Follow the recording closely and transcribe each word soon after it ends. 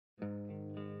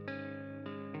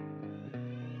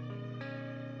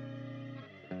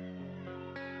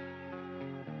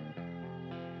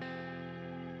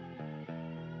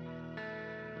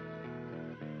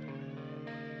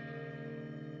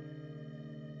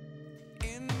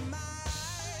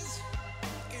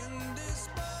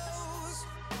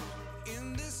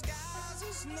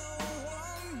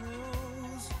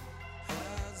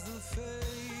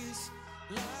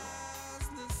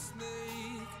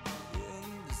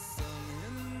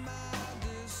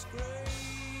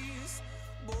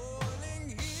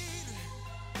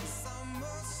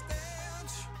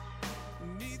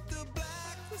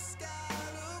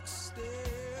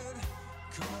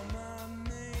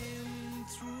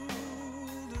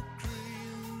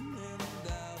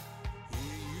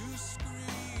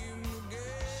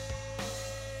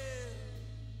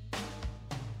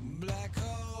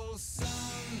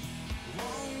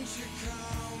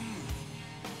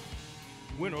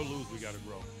win or lose, we got to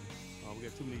grow. We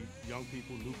got too many young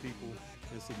people, new people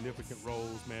in significant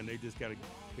roles. Man, they got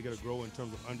to grow in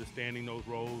terms of understanding those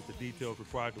roles, the details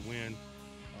required to win,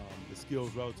 the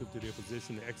skills relative to their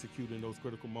position to execute in those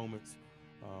critical moments.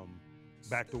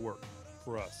 Back to work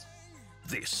for us.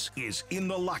 This is In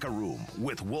the Locker Room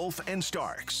with Wolf and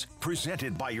Starks,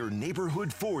 presented by your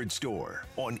neighborhood Ford store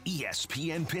on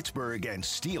ESPN Pittsburgh and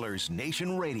Steelers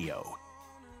Nation Radio.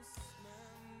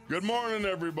 Good morning,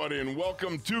 everybody, and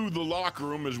welcome to the locker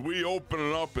room as we open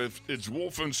it up. It's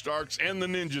Wolf and Starks and the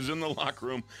Ninjas in the locker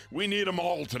room. We need them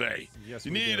all today. Yes,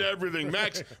 you we need do. everything.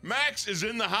 Max is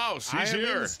in the house. He's I am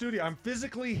here. in the studio. I'm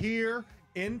physically here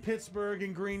in Pittsburgh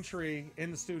and Green Tree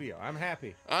in the studio. I'm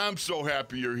happy. I'm so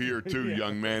happy you're here too, Yeah.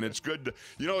 young man. It's good to,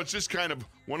 it's just kind of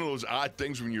one of those odd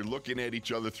things when you're looking at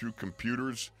each other through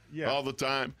computers all the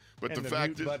time. But And the mute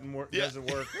fact is, button doesn't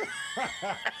work.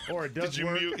 Or it does did you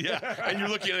work. mute? Yeah, and you're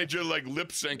looking at each other like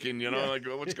lip syncing, like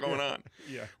what's going on?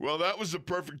 Yeah. Well, that was the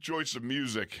perfect choice of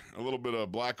music. A little bit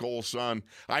of Black Hole Sun.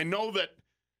 I know that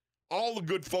all the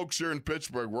good folks here in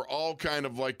Pittsburgh were all kind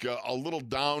of like a little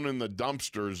down in the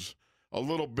dumpsters a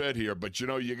little bit here, but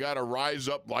you got to rise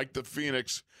up like the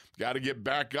Phoenix. Got to get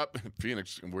back up,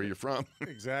 Phoenix, where you from?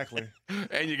 Exactly.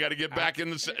 And you got to get back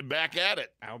back at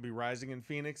it. I'll be rising in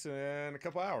Phoenix in a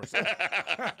couple hours.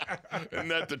 Isn't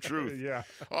that the truth? Yeah.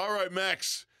 All right,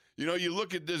 Max. You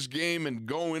look at this game and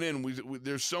going in.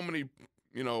 There's so many,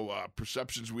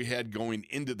 perceptions we had going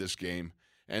into this game,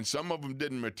 and some of them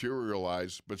didn't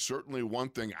materialize. But certainly, one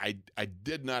thing I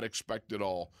did not expect at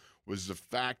all was the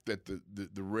fact that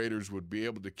the Raiders would be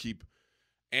able to keep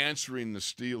answering the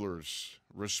Steelers,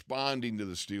 responding to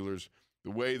the Steelers,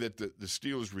 the way that the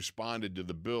Steelers responded to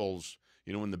the Bills.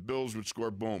 When the Bills would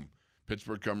score, boom,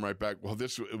 Pittsburgh come right back. Well,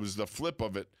 it was the flip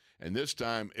of it, and this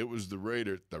time it was the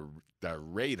Raiders, the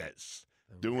Raiders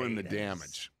doing the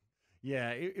damage. Yeah,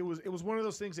 it was one of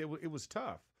those things. It was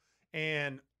tough,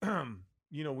 and when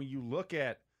you look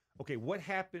at what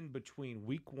happened between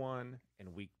week 1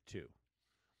 and week 2,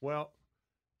 well,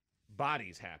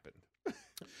 bodies happened.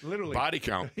 Literally. Body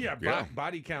count. Yeah,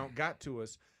 body count got to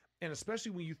us. And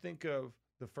especially when you think of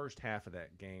the first half of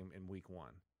that game in week 1,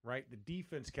 right? The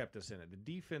defense kept us in it. The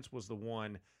defense was the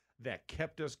one that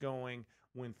kept us going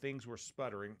when things were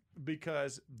sputtering,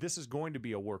 because this is going to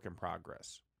be a work in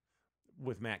progress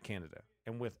with Matt Canada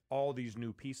and with all these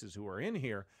new pieces who are in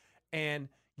here. And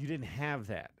you didn't have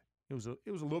that. It was a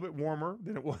little bit warmer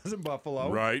than it was in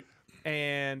Buffalo. Right.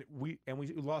 And we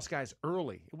lost guys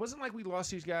early. It wasn't like we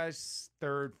lost these guys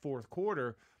third, fourth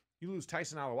quarter. You lose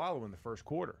Tyson Alualu in the first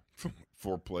quarter.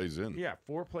 4 plays in. Yeah,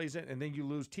 4 plays in, and then you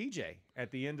lose TJ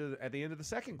at the end of the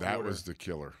second quarter. That was the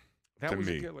killer. That to was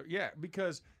me. the killer. Yeah,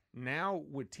 because now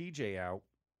with TJ out,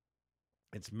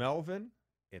 it's Melvin,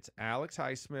 it's Alex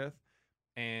Highsmith,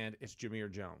 and it's Jameer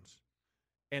Jones.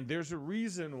 And there's a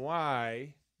reason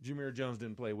why Jameer Jones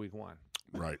didn't play week 1.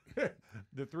 Right.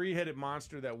 The 3-headed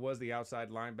monster that was the outside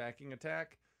linebacking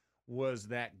attack was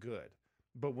that good.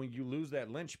 But when you lose that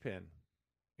linchpin,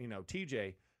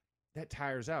 TJ, that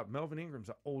tires out. Melvin Ingram's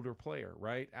an older player,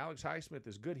 right? Alex Highsmith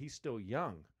is good. He's still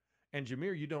young. And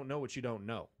Jameer, you don't know what you don't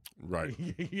know. Right.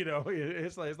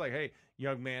 It's like, hey,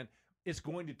 young man, it's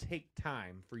going to take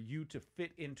time for you to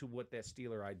fit into what that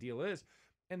Steeler ideal is.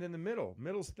 And then the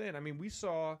middle's thin. I mean, we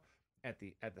saw at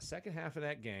the second half of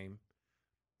that game,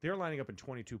 they're lining up in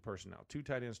 22 personnel, 2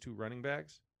 tight ends, 2 running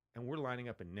backs, and we're lining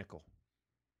up in nickel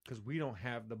because we don't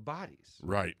have the bodies.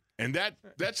 Right. And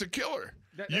that's a killer.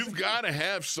 You've got to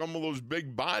have some of those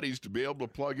big bodies to be able to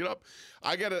plug it up.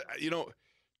 I got to,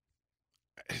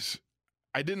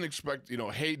 I didn't expect,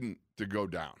 Hayden to go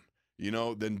down.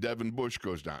 Then Devin Bush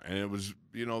goes down. And it was,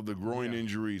 the groin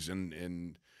injuries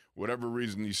and whatever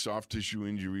reason, these soft tissue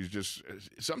injuries, just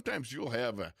sometimes you'll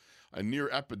have a near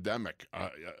epidemic,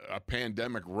 a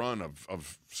pandemic run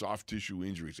of soft tissue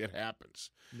injuries. It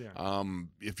happens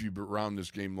if you're around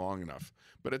this game long enough.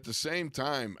 But at the same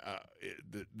time,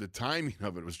 the timing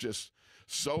of it was just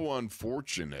so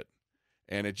unfortunate.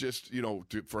 And it just,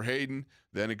 for Hayden,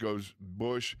 then it goes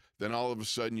Bush. Then all of a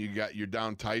sudden you're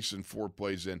down Tyson 4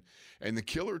 plays in. And the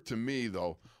killer to me,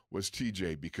 though, was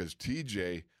TJ, because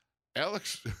TJ,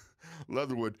 Alex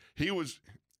Leatherwood, he was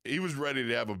ready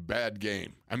to have a bad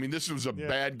game. I mean, this was a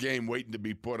bad game waiting to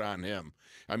be put on him.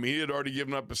 I mean, he had already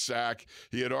given up a sack.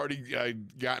 He had already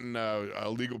gotten a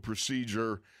legal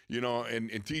procedure,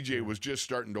 and TJ was just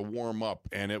starting to warm up.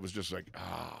 And it was just like,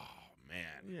 oh, man.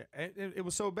 Yeah, and it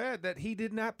was so bad that he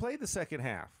did not play the second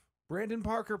half. Brandon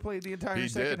Parker played the entire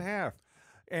second half.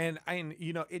 And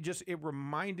it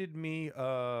reminded me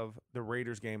of the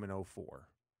Raiders game in 2004.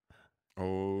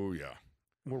 Oh, yeah.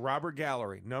 with Robert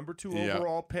Gallery, number 2 Yeah.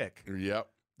 overall pick. Yep.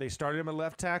 They started him at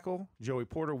left tackle. Joey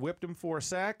Porter whipped him for a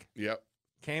sack. Yep.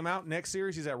 Came out next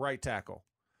series, he's at right tackle.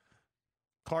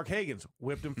 Clark Hagens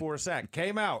whipped him for a sack.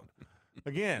 Came out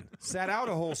again, sat out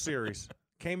a whole series.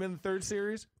 Came in the third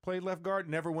series, played left guard,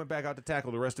 never went back out to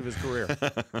tackle the rest of his career.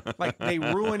 Like, they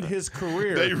ruined his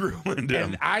career. They ruined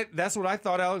him. And that's what I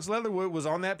thought Alex Leatherwood was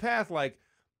on that path. Like,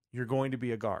 you're going to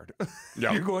be a guard.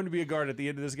 Yep. You're going to be a guard at the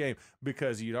end of this game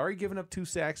because you'd already given up 2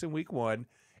 sacks in week 1,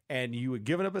 and you had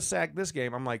given up a sack this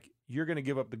game. I'm like, you're going to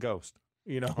give up the ghost.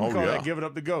 You know, we call that giving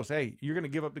up the ghost. Hey, you're going to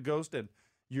give up the ghost, and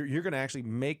you're going to actually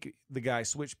make the guy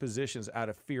switch positions out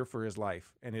of fear for his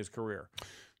life and his career.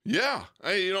 Yeah.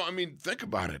 Think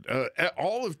about it.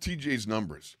 All of TJ's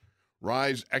numbers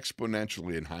rise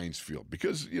exponentially in Heinz Field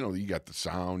because, you got the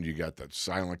sound, you got that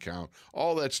silent count,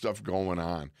 all that stuff going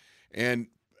on. And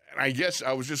I guess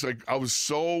I was just like, I was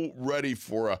so ready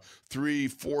for a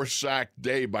 3-4 sack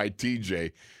day by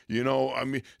TJ.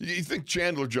 You think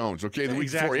Chandler Jones, okay, the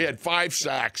week before, he had 5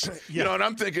 sacks. Yeah. And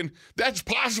I'm thinking, that's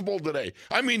possible today.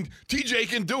 I mean, TJ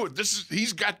can do it.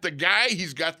 He's got the guy,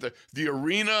 he's got the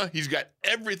arena, he's got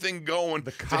everything going.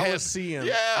 The Coliseum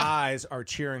eyes are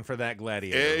cheering for that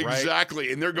gladiator, exactly.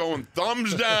 Right? And they're going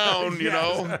thumbs down,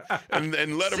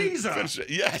 and let him Caesar. finish it.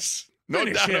 Yes. No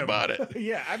Finish doubt him. about it.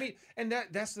 Yeah, I mean, and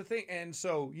that's the thing. And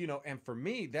so, and for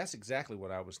me, that's exactly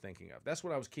what I was thinking of. That's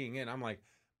what I was keying in. I'm like,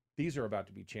 these are about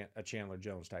to be a Chandler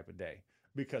Jones type of day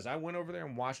because I went over there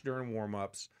and watched during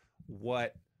warm-ups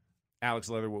what Alex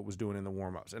Leatherwood was doing in the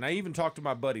warm-ups. And I even talked to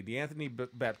my buddy, DeAnthony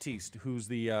Baptiste, who's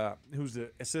the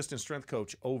assistant strength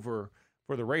coach over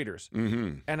for the Raiders.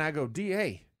 Mm-hmm. And I go,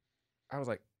 DA, I was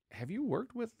like, have you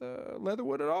worked with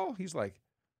Leatherwood at all? He's like,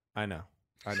 I know.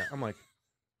 I'm like,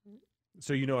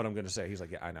 so you know what I'm going to say? He's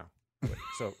like, yeah, I know.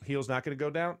 So Heel's not going to go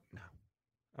down? No.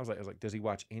 I was like, does he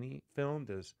watch any film?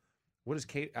 What is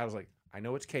Cable? I was like, I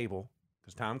know it's Cable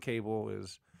because Tom Cable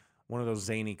is one of those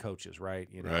zany coaches, right?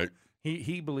 Right.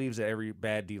 He believes that every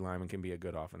bad D lineman can be a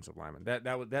good offensive lineman.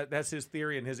 That's his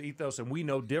theory and his ethos, and we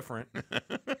know different.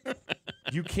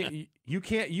 You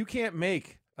can't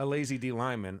make a lazy D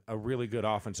lineman a really good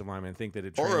offensive lineman and think that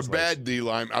it translates. Or a bad D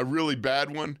line, a really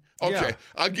bad one. Okay, Yeah.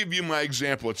 I'll give you my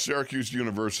example at Syracuse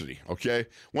University, okay?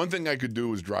 One thing I could do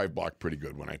was drive block pretty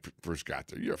good when I first got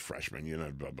there. You're a freshman,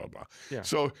 blah, blah, blah. Yeah.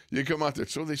 So you come out there.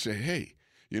 So they say, hey,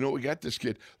 we got this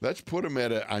kid. Let's put him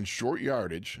on short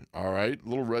yardage, all right,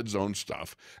 little red zone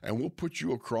stuff, and we'll put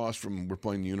you across from, we're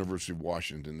playing the University of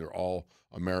Washington. They're all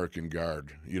American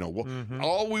guard.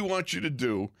 All we want you to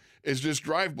do is just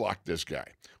drive block this guy.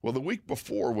 Well, the week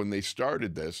before when they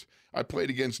started this, I played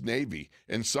against Navy,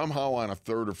 and somehow on a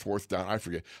 3rd or 4th down, I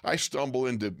forget, I stumble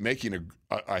into making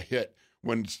a hit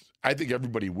when I think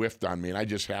everybody whiffed on me, and I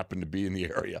just happened to be in the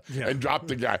area and dropped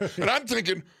the guy. And I'm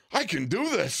thinking, I can do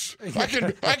this.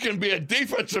 I can be a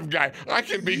defensive guy. I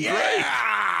can be great.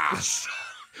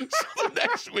 So the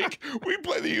next week, we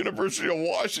play the University of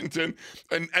Washington,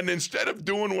 and instead of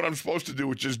doing what I'm supposed to do,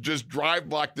 which is just drive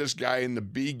block this guy in the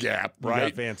B gap, right? You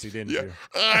got fancy, didn't you?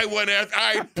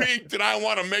 I peeked, and I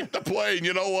want to make the play. And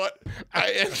you know what?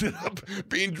 I ended up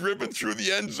being driven through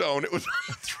the end zone. It was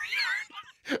 3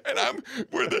 yard, and I'm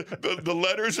where the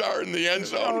letters are in the end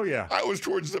zone. Oh, yeah. I was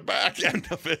towards the back end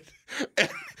of it.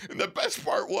 And the best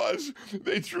part was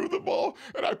they threw the ball,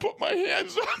 and I put my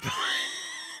hands up.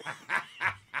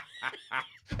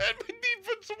 And my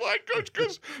defensive line coach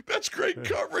goes, "That's great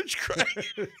coverage,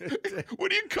 Craig.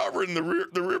 What are you covering, the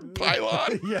rear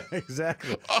pylon?" Yeah,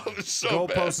 exactly. Oh, it was so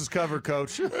bad. Goalpost is covered,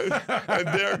 coach. And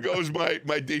there goes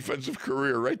my defensive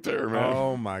career right there, man.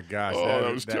 Oh my gosh, Oh,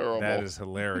 that was terrible. That is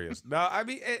hilarious. No, I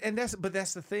mean, and that's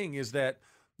the thing is that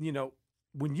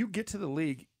when you get to the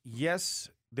league, yes,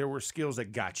 there were skills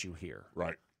that got you here,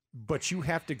 Right. but you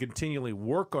have to continually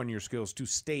work on your skills to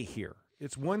stay here.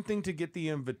 It's one thing to get the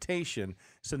invitation;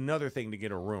 it's another thing to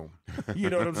get a room. You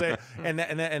know what I'm saying?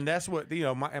 And that's what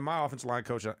my offensive line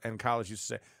coach in college used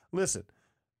to say. Listen,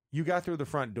 you got through the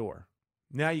front door.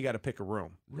 Now you got to pick a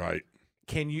room. Right.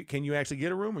 Can you actually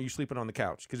get a room, or are you sleeping on the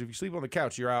couch? Because if you sleep on the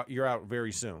couch, you're out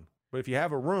very soon. But if you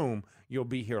have a room, you'll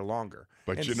be here longer.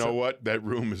 But And you know what? That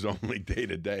room is only day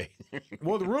to day.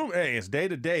 Well, the room, it's day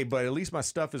to day, but at least my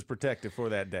stuff is protected for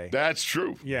that day. That's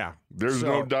true. Yeah, There's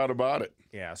no doubt about it.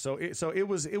 Yeah, so it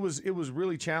was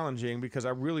really challenging because I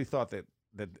really thought that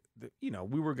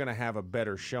we were going to have a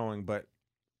better showing, but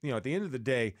at the end of the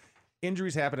day,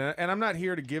 injuries happen, and I'm not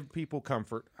here to give people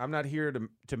comfort. I'm not here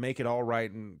to make it all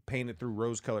right and paint it through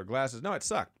rose-colored glasses. No, it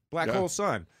sucked. Black Hole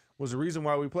Sun was the reason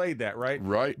why we played that, right?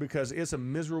 Right. Because it's a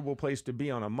miserable place to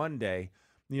be on a Monday,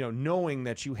 knowing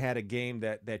that you had a game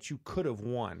that you could have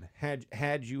won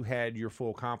had you had your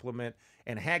full complement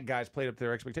and had guys played up to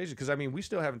their expectations. Because we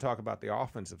still haven't talked about the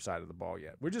offensive side of the ball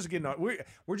yet. We're just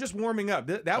we're just warming up.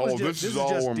 This is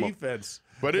just defense.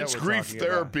 But it's grief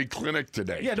therapy clinic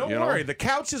today. Yeah, don't worry. The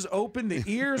couch is open. The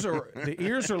ears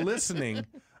are listening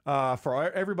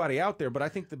for everybody out there. But I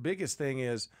think the biggest thing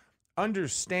is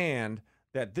understand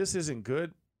that this isn't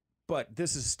good. But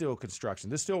this is still construction.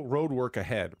 There's still road work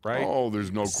ahead, right? Oh, there's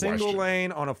no question. Single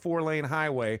lane on a 4-lane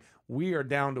highway. We are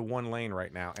down to 1 lane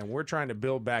right now, and we're trying to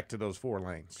build back to those 4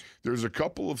 lanes. There's a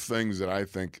couple of things that I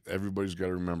think everybody's got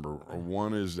to remember.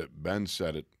 One is that Ben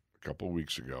said it a couple of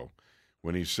weeks ago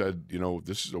when he said,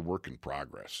 this is a work in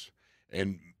progress.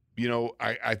 And,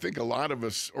 I think a lot of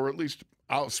us, or at least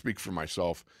I'll speak for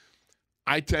myself,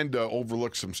 I tend to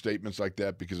overlook some statements like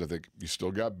that because I think you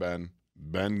still got Ben.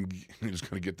 Ben is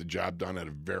going to get the job done at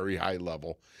a very high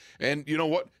level. And you know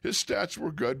what? His stats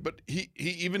were good, but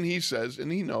he says,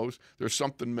 and he knows, there's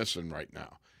something missing right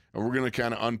now. And we're going to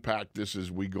kind of unpack this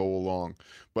as we go along.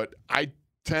 But I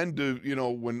tend to,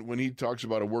 when he talks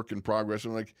about a work in progress,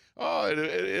 I'm like, oh,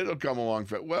 it'll come along.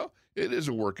 Well, it is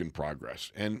a work in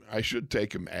progress, and I should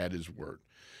take him at his word.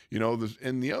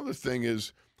 And the other thing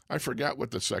is, I forgot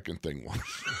what the second thing was.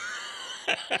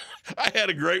 I had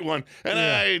a great one, and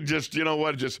I just,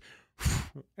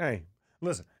 Hey,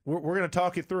 listen, we're going to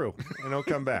talk it through, and it'll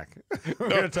come back. We're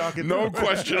going to talk it through. No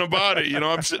question about it.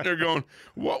 I'm sitting there going,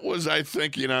 what was I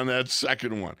thinking on that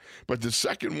second one? But the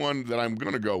second one that I'm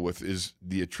going to go with is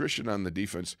the attrition on the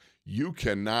defense. You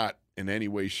cannot in any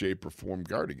way, shape, or form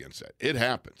guard against that. It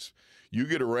happens. You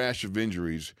get a rash of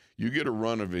injuries. You get a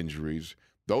run of injuries.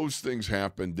 Those things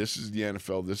happen. This is the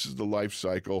NFL. This is the life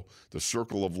cycle, the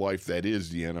circle of life that is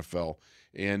the NFL.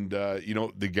 And,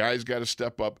 the guys got to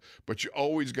step up, but you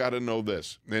always got to know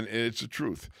this, and it's the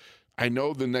truth. I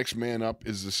know the next man up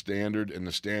is the standard, and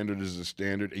the standard is the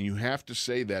standard, and you have to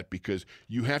say that because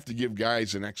you have to give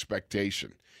guys an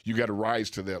expectation. You got to rise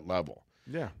to that level.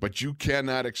 Yeah. But you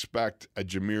cannot expect a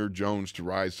Jameer Jones to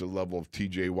rise to the level of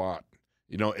T.J. Watt.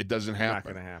 It doesn't happen. Not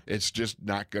going to happen. It's just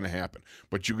not going to happen.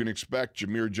 But you can expect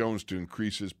Jameer Jones to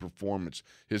increase his performance,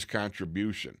 his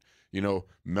contribution.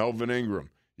 Melvin Ingram.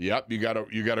 Yep, you got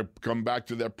to come back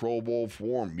to that Pro Bowl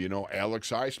form. Alex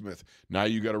Highsmith. Now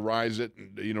you got to rise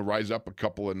up a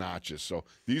couple of notches. So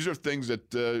these are things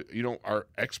that are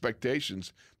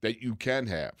expectations that you can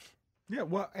have. Yeah,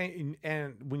 well,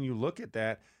 and when you look at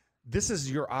that, this is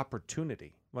your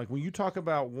opportunity. Like when you talk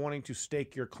about wanting to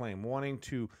stake your claim, wanting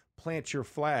to plant your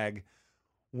flag,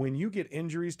 when you get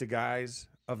injuries to guys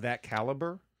of that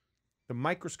caliber, the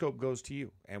microscope goes to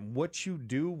you. And what you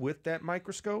do with that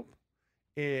microscope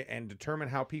and determine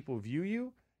how people view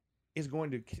you is going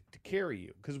to carry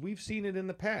you. Because we've seen it in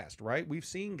the past, right? We've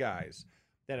seen guys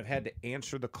that have had to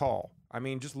answer the call.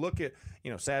 Just look at,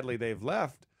 sadly they've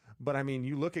left, but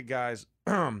you look at guys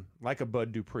like a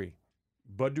Bud Dupree.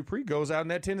 Bud Dupree goes out in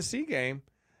that Tennessee game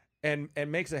and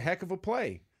makes a heck of a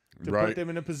play to put them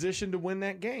in a position to win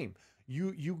that game.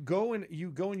 You go and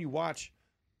you watch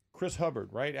Chris Hubbard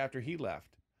right after he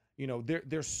left.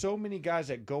 There's so many guys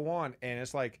that go on, and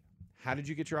it's like, how did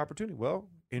you get your opportunity? Well,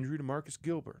 injury to Marcus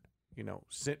Gilbert,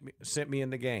 sent me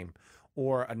in the game,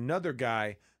 or another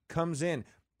guy comes in.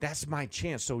 That's my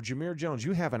chance. So Jameer Jones,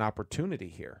 you have an opportunity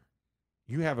here.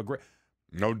 You have a great,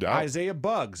 no doubt. Isaiah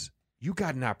Buggs, you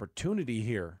got an opportunity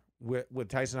here with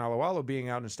Tyson Alualu being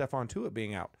out and Stephon Tuitt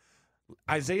being out.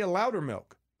 Isaiah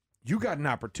Loudermilk, you got an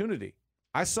opportunity.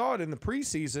 I saw it in the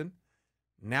preseason.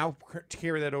 Now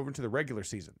carry that over into the regular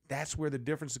season. That's where the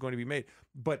difference is going to be made.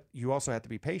 But you also have to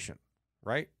be patient,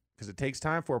 right? Because it takes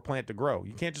time for a plant to grow.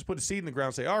 You can't just put a seed in the ground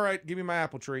and say, all right, give me my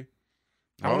apple tree.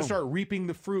 I want to start reaping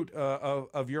the fruit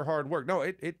of your hard work. No,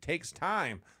 it takes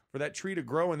time for that tree to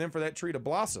grow and then for that tree to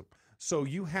blossom. So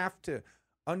you have to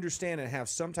understand and have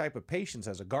some type of patience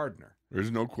as a gardener.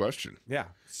 There's no question. Yeah.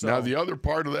 So. Now, the other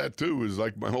part of that, too, is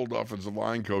like my old offensive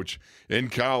line coach in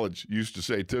college used to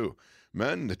say, too,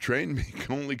 man, the train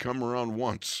can only come around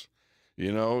once.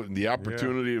 The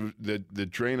opportunity of the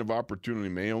train of opportunity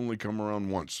may only come around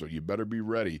once. So you better be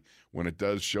ready when it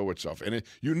does show itself. And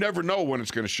you never know when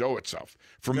it's going to show itself.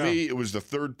 For me, it was the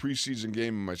third preseason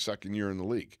game in my second year in the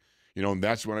league. And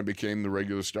that's when I became the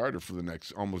regular starter for the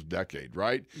next almost decade,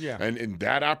 right? Yeah. And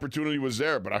that opportunity was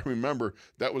there, but I remember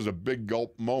that was a big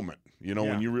gulp moment,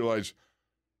 when you realize,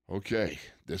 okay,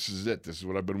 this is it. This is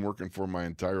what I've been working for my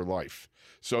entire life.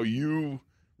 So you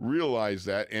realize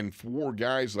that, and for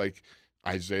guys like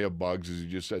Isaiah Buggs, as you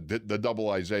just said, the double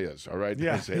Isaiahs, all right?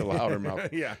 Yeah. Isaiah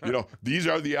Loudermilk. Yeah. These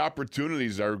are the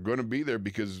opportunities that are going to be there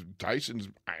because Tyson's,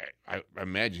 I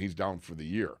imagine he's down for the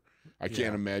year. I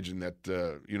can't imagine that.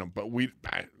 But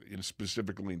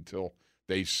specifically until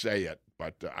they say it.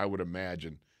 But I would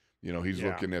imagine, he's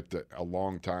looking at a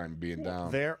long time being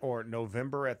down there, or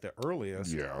November at the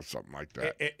earliest. Yeah, something like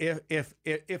that.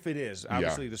 If it is,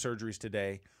 obviously the surgery's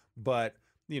today, but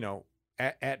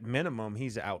at minimum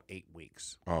he's out 8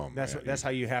 weeks. Oh, that's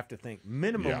how you have to think.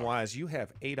 Minimum wise, you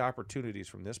have 8 opportunities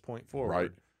from this point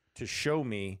forward to show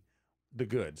me the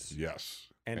goods. Yes,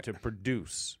 and to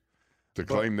produce. To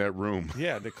claim that room.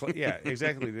 Yeah,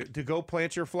 exactly. To go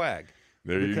plant your flag.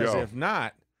 There you go. Because if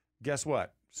not, guess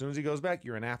what? As soon as he goes back,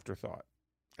 you're an afterthought.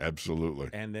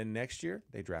 Absolutely. And then next year,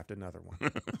 they draft another one.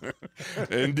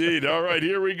 Indeed. All right,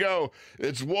 here we go.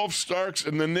 It's Wolf Starks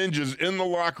and the Ninjas in the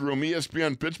locker room.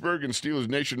 ESPN Pittsburgh and Steelers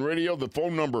Nation Radio. The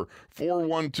phone number,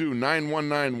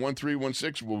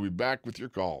 412-919-1316. We'll be back with your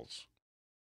calls.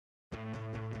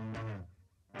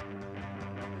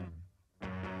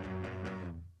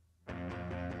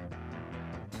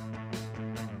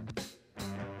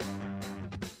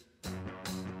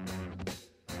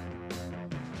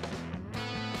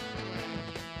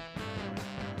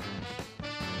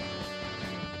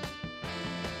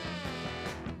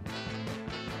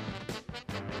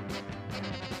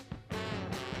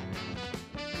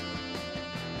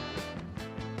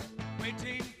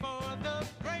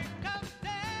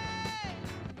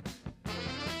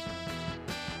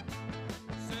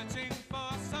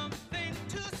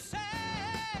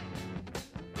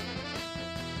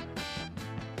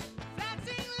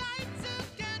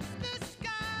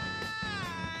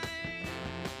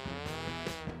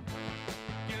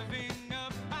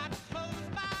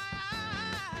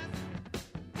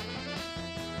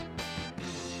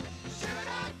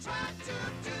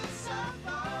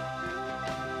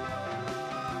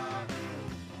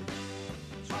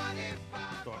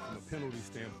 Penalty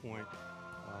standpoint,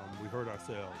 we hurt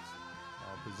ourselves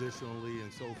positionally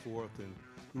and so forth, and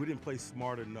we didn't play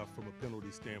smart enough from a penalty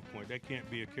standpoint. That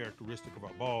can't be a characteristic of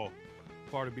our ball.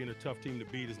 Part of being a tough team to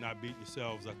beat is not beating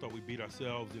yourselves. I thought we beat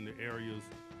ourselves in the areas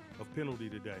of penalty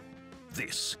today.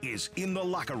 This is In the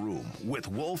Locker Room with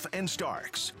Wolf and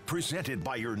Starks, presented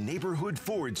by your neighborhood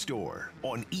Ford store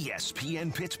on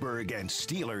ESPN Pittsburgh and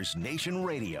Steelers Nation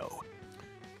Radio.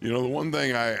 The one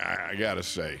thing I got to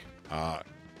say,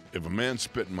 if a man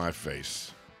spit in my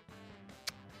face,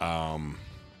 that's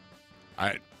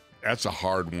a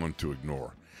hard one to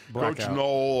ignore. Blackout. Coach Noel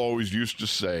always used to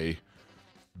say,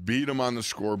 beat him on the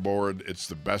scoreboard, it's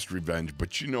the best revenge.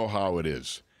 But you know how it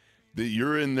is. That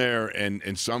you're in there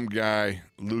and some guy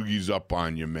loogies up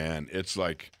on you, man. It's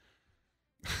like,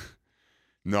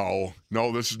 no,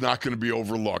 this is not going to be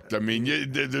overlooked. I mean,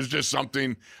 there's just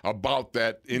something about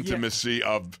that intimacy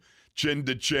of chin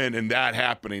to chin and that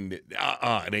happening. It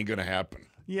ain't going to happen.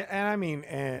 Yeah, and I mean,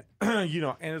 and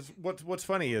it's, what's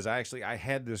funny is I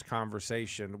had this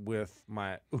conversation with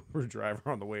my Uber driver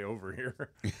on the way over here,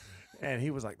 and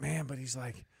he was like, "Man," but he's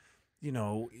like, you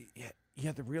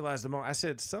have to realize the moment. I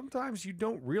said, sometimes you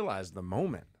don't realize the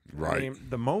moment. Right. I mean,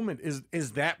 the moment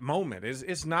is that moment.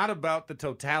 It's not about the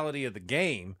totality of the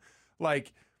game.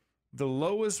 Like, the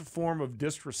lowest form of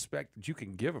disrespect that you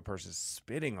can give a person is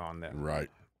spitting on them. Right.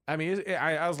 I mean,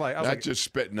 I was like, not just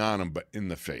spitting on them, but in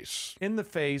the face. In the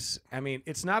face. I mean,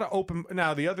 it's not an open.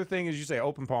 Now, the other thing is you say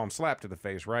open palm slap to the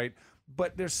face, right?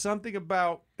 But there's something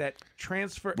about that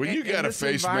transfer. When you got a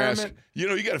face mask,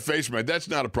 you got a face mask. That's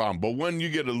not a problem. But when you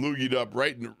get a loogied up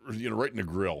right in the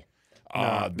grill,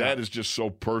 that is just so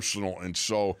personal and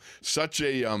such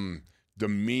a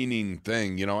demeaning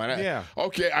thing, And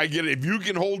okay, I get it. If you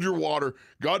can hold your water,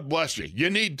 God bless you. You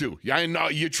need to. I know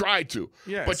you try to.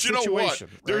 Yeah, but you know what? Right?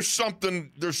 There's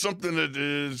something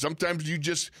that sometimes you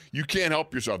can't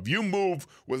help yourself. You move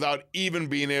without even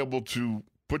being able to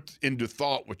put into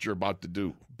thought what you're about to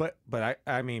do. But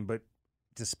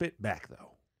to spit back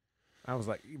though, I was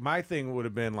like, my thing would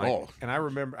have been like, and I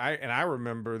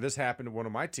remember this happened to one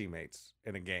of my teammates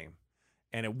in a game,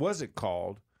 and it wasn't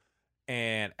called.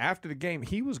 And after the game,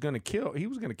 he was gonna kill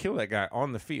that guy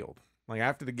on the field. Like,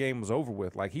 after the game was over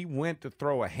with, like, he went to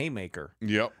throw a haymaker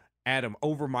at him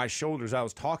over my shoulders. I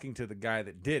was talking to the guy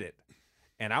that did it.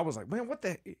 And I was like, man, what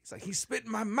the? He's like, he spit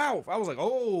in my mouth. I was like,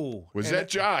 oh. Was that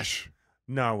Josh?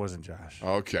 No, it wasn't Josh.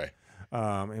 Okay.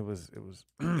 It was.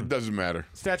 It doesn't matter.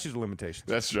 Statute of limitations.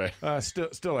 That's right.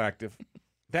 Still active.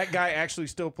 That guy actually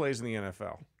still plays in the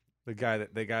NFL. The guy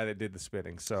that did the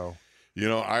spitting. So.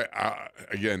 I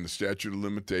again, the statute of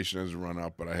limitation has run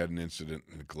out, but I had an incident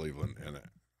in Cleveland, and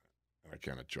I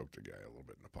kind of choked the guy a little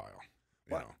bit in the pile.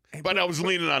 But I was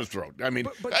leaning on his throat. I mean,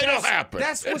 it'll happen.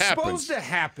 That's what's supposed to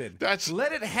happen.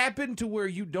 Let it happen to where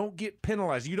you don't get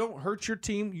penalized. You don't hurt your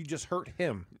team. You just hurt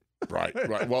him.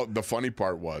 Right. Well, the funny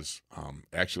part was,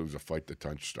 actually, it was a fight that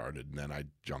Tunch started, and then I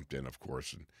jumped in, of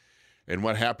course. And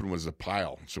what happened was a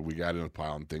pile. So we got in a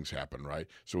pile, and things happened, right?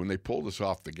 So when they pulled us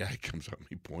off, the guy comes up and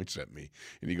he points at me,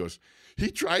 and he goes, "He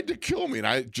tried to kill me." And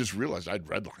I just realized I'd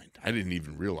redlined. I didn't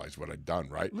even realize what I'd done,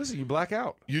 right? Listen, you black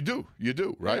out. You do,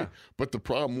 right? Yeah. But the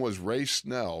problem was Ray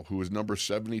Snell, who was number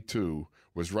 72,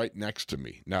 was right next to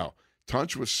me. Now,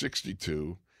 Tunch was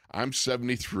 62. I'm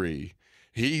 73.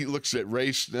 He looks at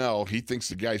Ray Snell. He thinks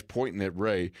the guy's pointing at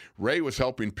Ray. Ray was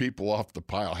helping people off the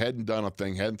pile. Hadn't done a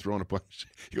thing. Hadn't thrown a punch.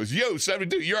 He goes, "Yo,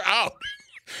 72, you're out."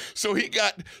 So he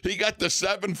got the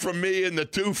 7 from me and the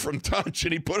 2 from Tunch,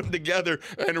 and he put them together,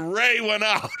 and Ray went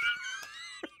out.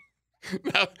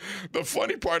 Now, the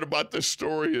funny part about this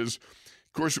story is,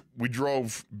 of course, we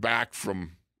drove back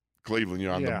from Cleveland,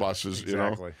 on the buses,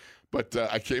 exactly. But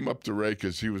I came up to Ray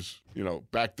because he was,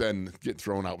 back then getting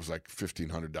thrown out was like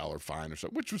 $1,500 fine or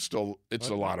something, which was still, it's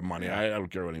a lot of money. I don't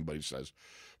care what anybody says.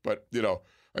 But,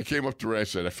 I came up to Ray, I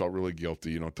said I felt really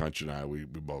guilty. Tunch and I, we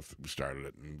both started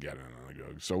it and got in. And I go,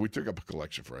 so we took up a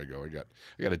collection for I got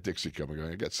a Dixie coming.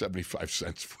 I got 75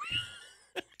 cents for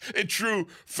you. In true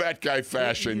fat guy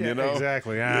fashion,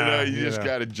 Exactly. You just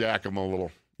got to jack them a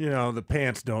little. The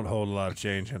pants don't hold a lot of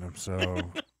change in them, so...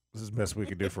 This is the best we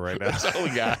can do for right now. That's all we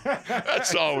got.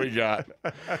 That's all we got.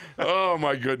 Oh,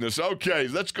 my goodness. Okay,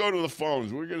 let's go to the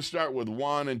phones. We're going to start with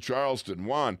Juan in Charleston.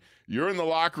 Juan, you're in the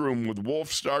locker room with Wolf,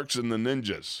 Starks, and the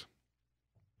Ninjas.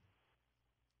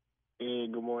 Hey,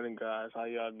 good morning, guys. How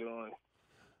y'all doing?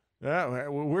 Yeah,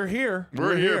 we're here.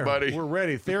 We're here, buddy. We're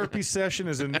ready. Therapy session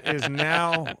is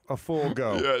now a full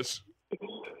go. Yes.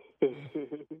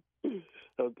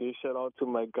 Okay, shout out to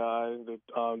my guys, the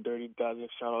Dirty Dozen.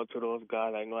 Shout out to those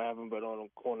guys. I know I haven't been on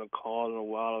a call in a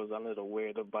while. I was under the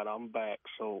weather, but I'm back.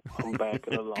 So I'm back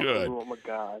in the locker room with my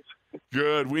guys.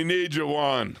 Good. We need you,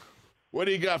 Juan. What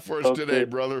do you got for us today,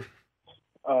 brother?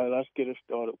 All right, let's get it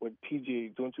started with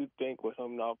TJ. Don't you think with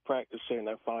him not practicing,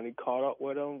 I finally caught up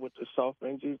with him with the soft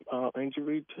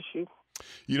injury tissue?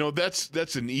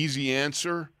 That's an easy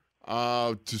answer.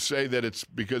 To say that it's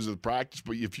because of the practice,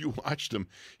 but if you watched him,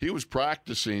 he was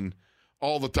practicing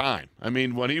all the time. I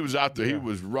mean, when he was out there, he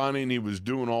was running, he was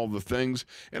doing all the things.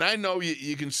 And I know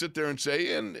you can sit there and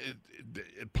say, and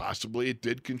it possibly it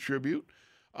did contribute,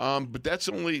 but that's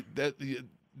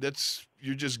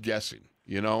you're just guessing,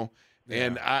 Yeah.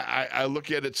 And I look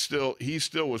at it still. He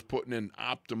still was putting in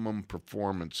optimum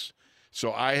performance.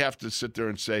 So I have to sit there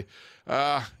and say,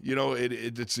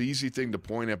 it's the easy thing to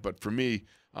point at, but for me.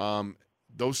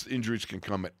 Those injuries can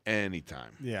come at any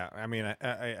time. Yeah, I mean,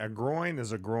 a groin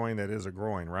is a groin that is a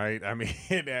groin, right? I mean,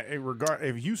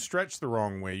 if you stretch the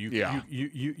wrong way, you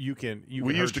can.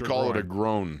 We used to call it a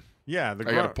groan. Yeah, I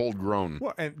got a pulled groan.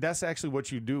 Well, and that's actually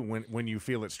what you do when you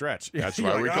feel it stretch. That's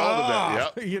why we called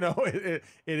it that. Yep.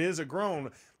 It is a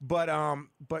groan, but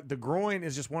the groin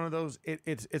is just one of those.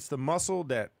 It's the muscle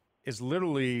that is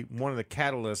literally one of the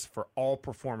catalysts for all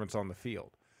performance on the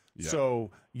field. Yeah.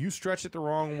 So you stretch it the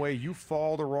wrong way, you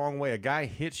fall the wrong way. A guy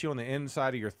hits you on the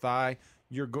inside of your thigh,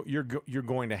 you're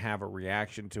going to have a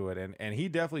reaction to it, and he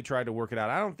definitely tried to work it out.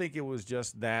 I don't think it was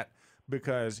just that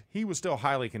because he was still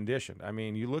highly conditioned. I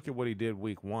mean, you look at what he did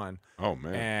week 1. Oh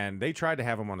man! And they tried to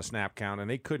have him on a snap count, and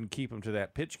they couldn't keep him to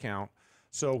that pitch count.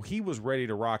 So he was ready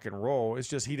to rock and roll. It's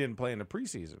just he didn't play in the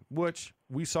preseason, which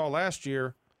we saw last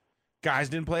year. Guys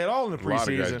didn't play at all in the preseason. A lot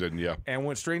of guys didn't, yeah. And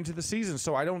went straight into the season.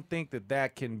 So I don't think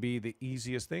that can be the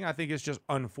easiest thing. I think it's just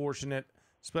unfortunate,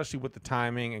 especially with the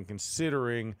timing and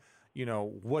considering,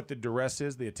 what the duress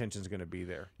is, the attention's going to be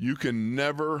there. You can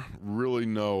never really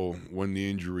know when the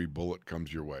injury bullet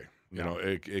comes your way.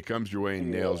 It comes your way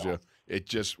and nails you. It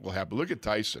just will happen. Look at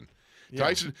Tyson.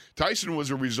 Yeah. Tyson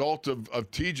was a result of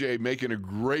TJ making a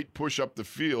great push up the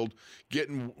field,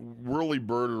 getting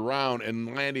whirly-birded around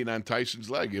and landing on Tyson's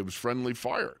leg. It was friendly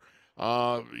fire.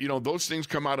 Those things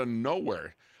come out of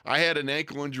nowhere. I had an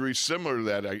ankle injury similar to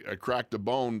that. I cracked a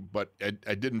bone, but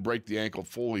I didn't break the ankle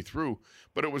fully through.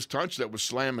 But it was Tunch that was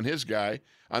slamming his guy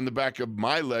on the back of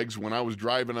my legs when I was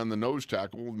driving on the nose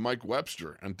tackle with Mike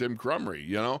Webster and Tim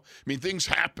Crumry, I mean, things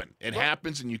happen. It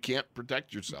happens, and you can't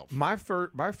protect yourself. My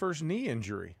first knee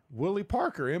injury, Willie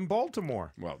Parker in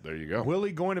Baltimore. Well, there you go.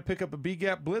 Willie going to pick up a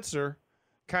B-gap blitzer,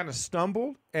 kind of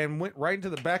stumbled and went right into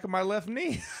the back of my left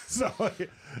knee. So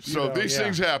these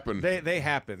things happen. They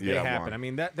happen. They happen. I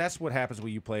mean, that's what happens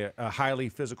when you play a highly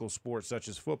physical sport such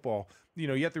as football.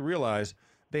 You have to realize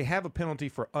they have a penalty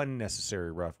for unnecessary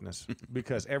roughness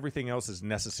because everything else is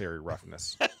necessary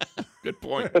roughness. Good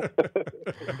point.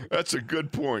 That's a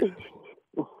good point.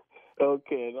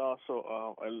 Okay, and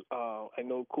also, I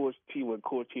know Coach T, when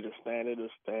Coach T, the standard,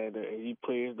 and he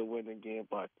plays to win the game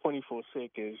by 24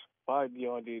 seconds. Why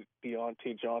Deontay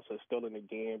Johnson still in the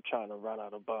game trying to run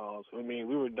out of bounds? I mean,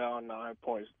 we were down 9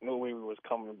 points. No way we was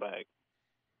coming back.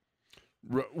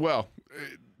 Well,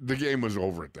 the game was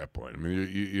over at that point. I mean,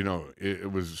 you know,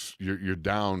 it was you're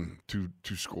down two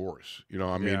scores. You know,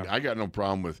 I mean, I got no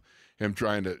problem with him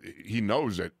trying to. He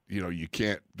knows that you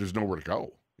can't. There's nowhere to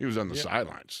go. He was on the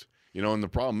sidelines. And the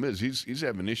problem is he's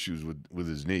having issues with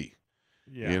his knee.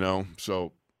 Yeah.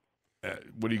 So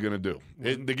what are you going to do?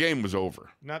 The game was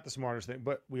over. Not the smartest thing,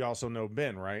 but we also know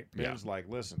Ben, right? Ben's like,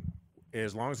 listen,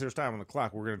 as long as there's time on the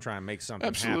clock, we're going to try and make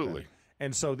something happen.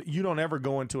 And so you don't ever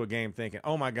go into a game thinking,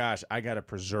 oh, my gosh, I got to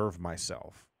preserve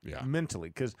myself mentally.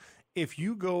 Because if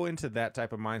you go into that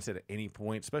type of mindset at any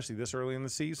point, especially this early in the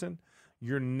season,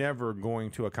 you're never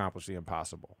going to accomplish the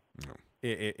impossible. No.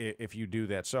 If you do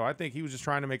that. So I think he was just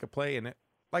trying to make a play, and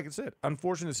like I said,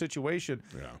 unfortunate situation.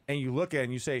 Yeah. And you look at it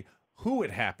and you say, who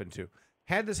it happened to?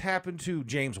 Had this happened to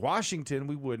James Washington,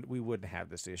 we wouldn't have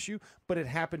this issue, but it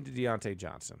happened to Deontay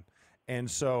Johnson. And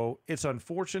so it's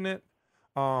unfortunate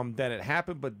that it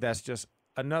happened, but that's just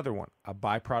another one, a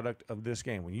byproduct of this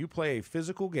game. When you play a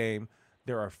physical game,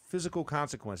 there are physical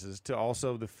consequences to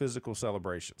also the physical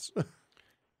celebrations.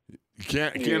 You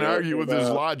can't argue with his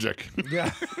logic.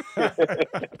 Yeah.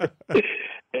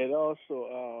 And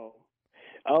also,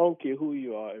 I don't care who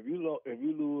you are. If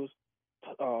you lose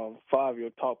 5 of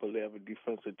your top 11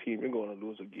 defensive team, you're going to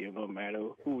lose a game no matter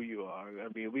who you are. I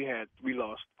mean, we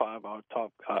lost 5 of our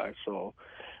top guys, so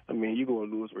I mean, you're going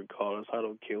to lose regardless. I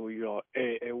don't care who you are.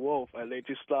 And Wolf, I let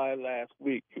you slide last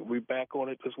week. We back on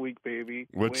it this week, baby.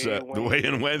 What's that? The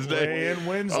weigh-in Wednesday? Weigh-in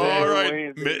Wednesday. All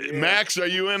right. Max, are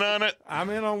you in on it? I'm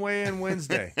in on weigh-in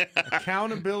Wednesday.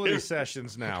 Accountability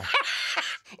sessions now.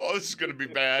 Oh, this is going to be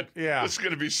bad. Yeah. This is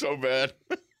going to be so bad.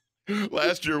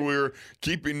 Last year we were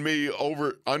keeping me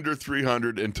under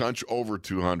 300 and Tunch over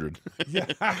 200. Yeah.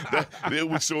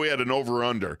 So we had an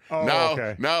over-under.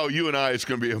 Oh, now you and I, it's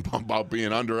going to be about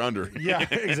being under. Yeah,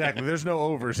 exactly. There's no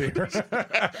overs here. No,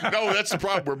 that's the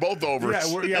problem. We're both overs.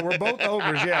 We're both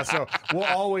overs. Yeah, so we'll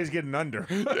always get an under.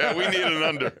 Yeah, we need an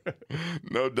under.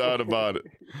 No doubt about it.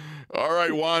 All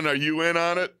right, Juan, are you in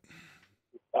on it?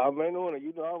 I'm in on it.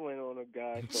 I'm in on it,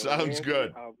 guys. So Sounds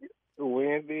good.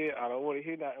 Wednesday, I don't want to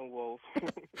hear nothing, Wolf.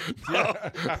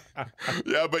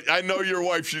 Yeah, but I know your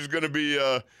wife. She's going to be,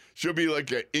 she'll be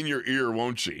like in your ear,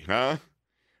 won't she? Huh?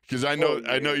 Because I know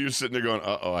you're sitting there going,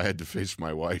 uh-oh, I had to face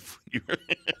my wife.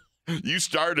 You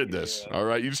started this, all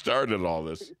right? You started all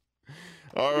this.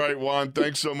 All right, Juan,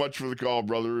 thanks so much for the call,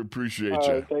 brother. We appreciate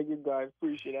you. Right, thank you, guys.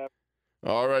 Appreciate it.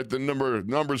 All right, the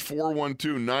number's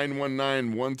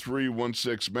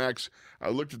 412-919-1316. Max, I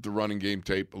looked at the running game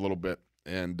tape a little bit.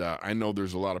 And I know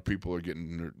there's a lot of people are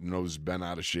getting their nose bent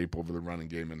out of shape over the running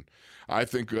game. And I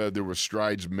think there were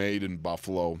strides made in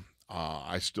Buffalo.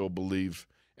 I still believe,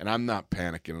 and I'm not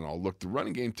panicking at all. Look, the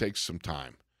running game takes some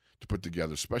time to put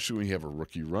together, especially when you have a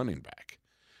rookie running back.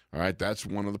 All right, that's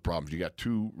one of the problems. You got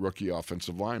 2 rookie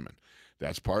offensive linemen.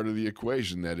 That's part of the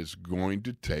equation that is going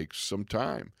to take some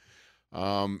time.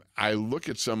 I look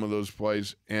at some of those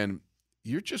plays, and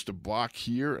you're just a block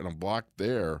here and a block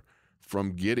there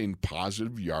from getting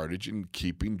positive yardage and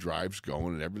keeping drives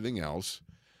going and everything else.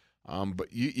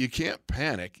 But you can't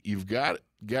panic.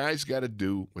 Guys got to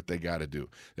do what they got to do.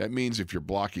 That means if you're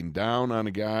blocking down on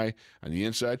a guy on the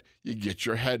inside, you get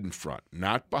your head in front,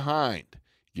 not behind.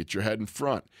 Get your head in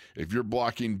front. If you're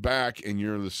blocking back and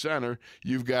you're in the center,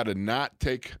 you've got to not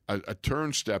take a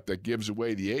turn step that gives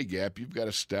away the A-gap. You've got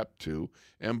to step 2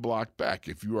 and block back.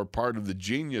 If you are part of the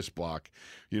genius block,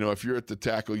 if you're at the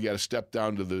tackle, you got to step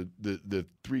down to the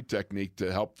 3 technique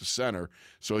to help the center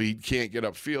so he can't get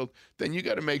upfield. Then you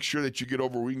got to make sure that you get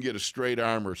over where you can get a straight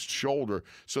arm or shoulder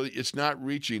so that it's not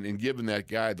reaching and giving that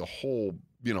guy the whole,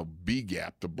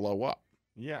 B-gap to blow up.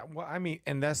 Yeah, well, I mean,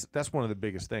 and that's one of the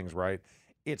biggest things, right?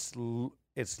 It's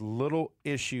little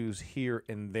issues here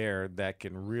and there that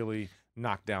can really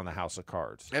knock down the house of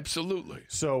cards. Absolutely.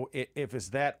 So if it's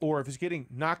that, or if it's getting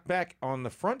knocked back on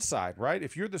the front side, right?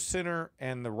 If you're the center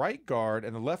and the right guard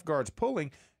and the left guard's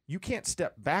pulling, you can't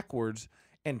step backwards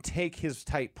and take his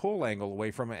tight pull angle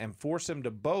away from it and force him to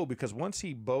bow, because once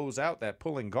he bows out that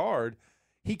pulling guard,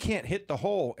 he can't hit the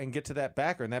hole and get to that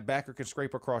backer, and that backer can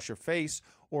scrape across your face,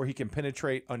 or he can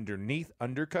penetrate underneath,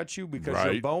 undercut you because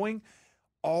you're bowing.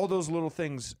 All those little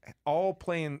things all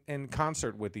play in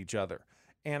concert with each other.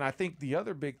 And I think the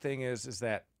other big thing is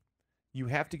that you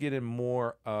have to get in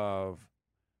more of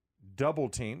double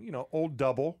team, old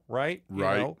double, right?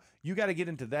 Right. You got to get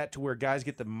into that to where guys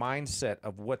get the mindset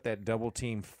of what that double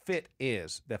team fit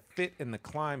is. The fit and the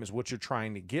climb is what you're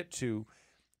trying to get to.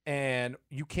 And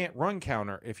you can't run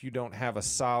counter if you don't have a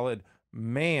solid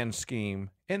man scheme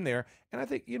in there. And I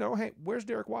think, hey, where's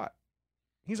Derek Watt?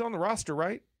 He's on the roster,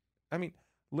 right? I mean,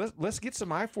 let's get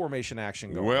some I formation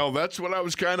action going. Well, that's what I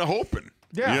was kind of hoping.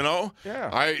 Yeah. Yeah.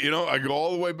 I go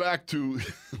all the way back to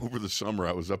over the summer.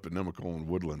 I was up at Nemacolin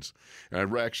Woodlands, and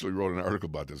I actually wrote an article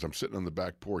about this. I'm sitting on the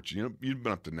back porch. You've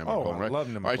been up to Nemacolin, right? I love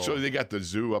Nemacolin. Right, so they got the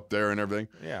zoo up there and everything.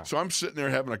 Yeah. So I'm sitting there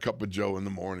having a cup of Joe in the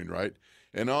morning, right?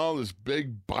 And all this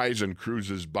big bison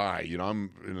cruises by.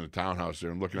 I'm in a townhouse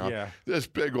there. I'm looking out. Yeah. This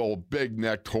big old,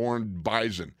 big-necked, horned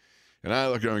bison. And I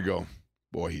look at him and go,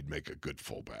 boy, he'd make a good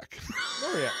fullback.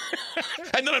 Oh, yeah.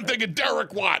 And then I'm thinking,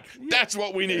 Derek Watt. That's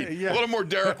what we need. Yeah. A little more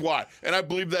Derek Watt. And I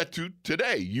believe that, too,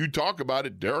 today. You talk about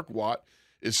it. Derek Watt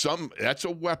is that's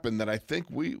a weapon that I think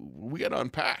we got to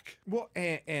unpack. Well,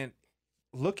 and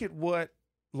look at what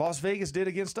Las Vegas did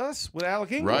against us with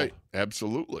Alec Ingold. Right.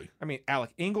 Absolutely. I mean,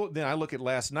 Alec Ingold, then I look at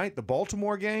last night, the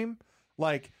Baltimore game,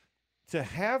 like to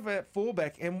have that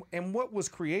fullback, and what was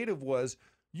creative was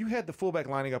you had the fullback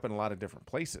lining up in a lot of different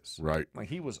places. Right. Like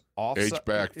he was off.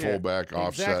 H-back, fullback,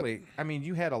 offset. Exactly. I mean,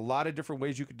 you had a lot of different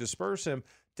ways you could disperse him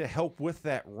to help with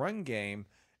that run game.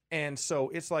 And so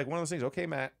it's like one of those things, okay,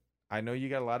 Matt, I know you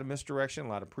got a lot of misdirection, a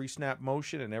lot of pre-snap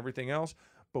motion and everything else,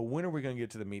 but when are we going to get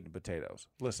to the meat and potatoes?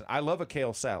 Listen, I love a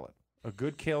kale salad. A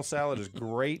good kale salad is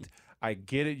great. I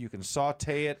get it. You can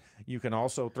saute it. You can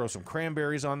also throw some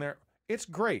cranberries on there. It's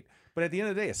great. But at the end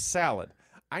of the day, a salad.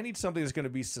 I need something that's going to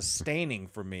be sustaining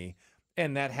for me,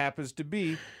 and that happens to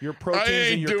be your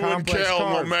proteins and your complex doing kale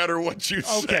carbs. No matter what you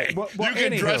say. Well, you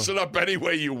can dress it up any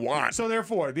way you want. So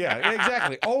therefore, yeah,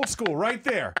 exactly. Old school right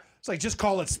there. It's like, just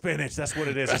call it spinach. That's what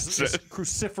it is. It's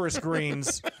cruciferous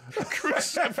greens.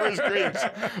 Cruciferous greens.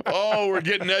 Oh, we're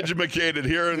getting educated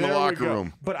here in the locker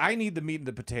room. But I need the meat and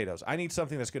the potatoes. I need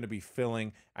something that's going to be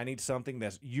filling. I need something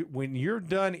that's, when you're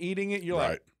done eating it, you're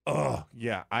like, oh,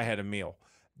 yeah, I had a meal.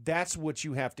 That's what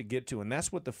you have to get to, and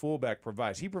that's what the fullback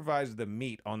provides. He provides the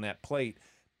meat on that plate.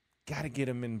 Got to get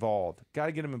him involved.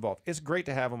 It's great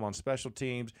to have him on special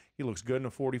teams. He looks good in a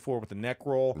 44 with the neck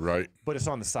roll. Right. But it's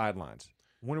on the sidelines.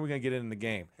 When are we going to get in the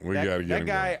game? We got to get him. That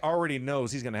guy already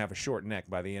knows he's going to have a short neck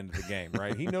by the end of the game,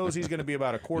 right? He knows he's going to be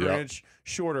about a quarter inch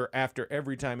shorter after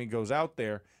every time he goes out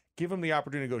there. Give him the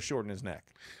opportunity to go shorten his neck.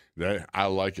 I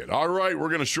like it. All right, we're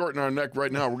going to shorten our neck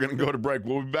right now. We're going to go to break.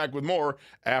 We'll be back with more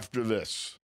after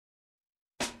this.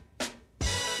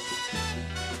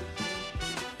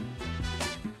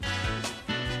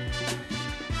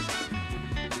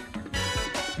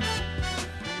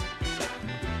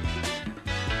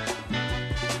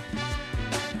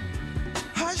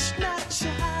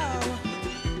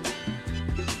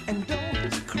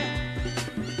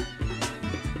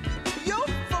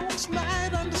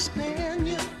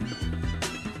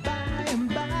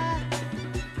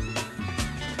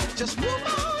 Just move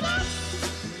on up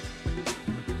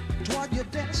toward your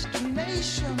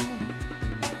destination.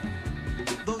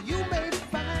 Though you may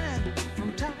find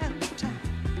from time to time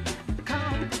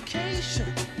complication.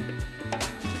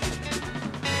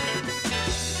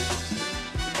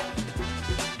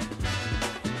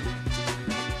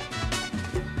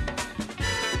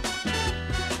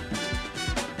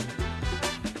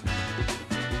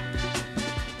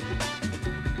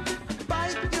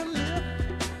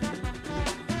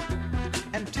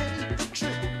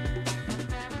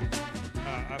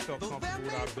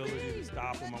 Ability to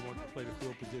stop him. I wanted to play the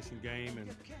field position game, and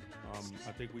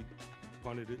I think we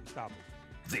punted it and stopped him.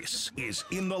 This is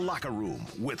In the Locker Room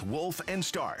with Wolf and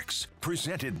Starks,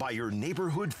 presented by your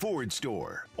neighborhood Ford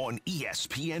store on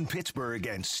ESPN Pittsburgh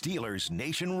and Steelers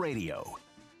Nation Radio.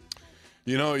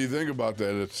 You think about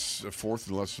that, it's a fourth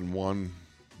and less than one,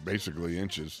 basically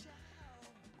inches.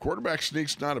 Quarterback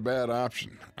sneak's not a bad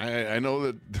option. I know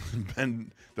that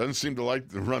Ben doesn't seem to like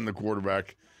to run the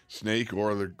quarterback sneak,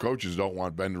 or the coaches don't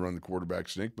want Ben to run the quarterback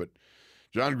sneak, but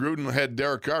John Gruden had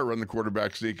Derek Carr run the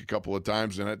quarterback sneak a couple of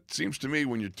times, and it seems to me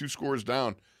when you're 2 scores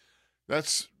down,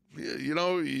 that's,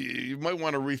 you might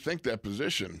want to rethink that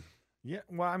position. Yeah,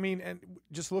 well, I mean, and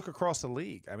just look across the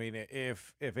league. I mean,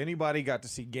 if anybody got to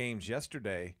see games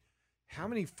yesterday, how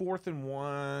many 4th and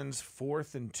 1s,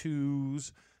 4th and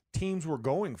 2s teams were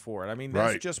going for it? I mean,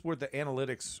 that's just where the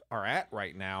analytics are at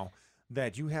right now,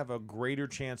 that you have a greater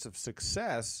chance of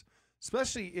success,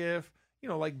 especially if,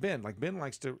 like Ben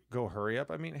likes to go hurry up.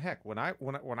 I mean, heck, when I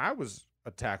was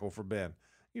a tackle for Ben,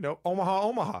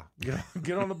 Omaha,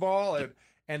 get on the ball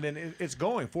and then it's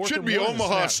going. Should be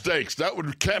Omaha Steaks. That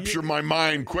would capture my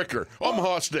mind quicker.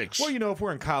 Omaha Steaks. Well, if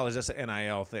we're in college, that's an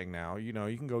NIL thing now. You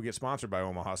can go get sponsored by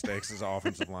Omaha Steaks as an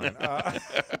offensive line.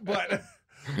 But,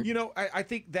 I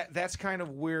think that's kind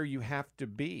of where you have to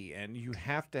be, and you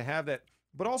have to have that.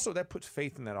 But also that puts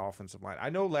faith in that offensive line. I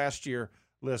know last year,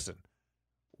 listen,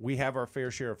 we have our fair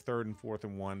share of 3rd and 4th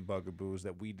and 1 bugaboos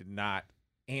that we did not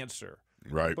answer.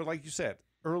 Right. But like you said,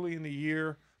 early in the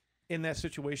year, in that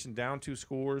situation, down 2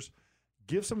 scores,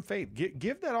 give some faith.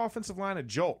 Give that offensive line a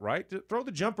jolt, right? Throw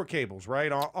the jumper cables,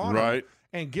 right, on right. them,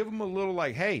 and give them a little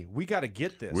like, hey, we got to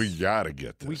get this. We got to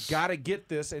get this. We got to get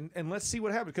this, and let's see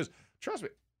what happens. Because, trust me,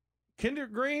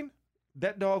 Kendrick Green,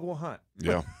 that dog will hunt.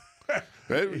 Yeah.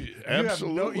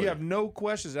 Absolutely. You have no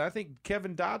questions. And I think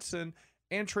Kevin Dotson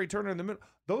and Trey Turner in the middle,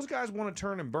 those guys want to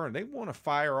turn and burn. They want to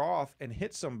fire off and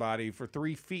hit somebody for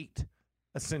 3 feet,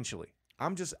 essentially.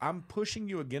 I'm pushing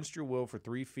you against your will for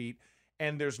 3 feet,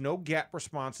 and there's no gap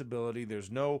responsibility.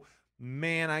 There's no,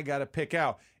 man, I got to pick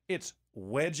out. It's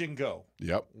wedge and go.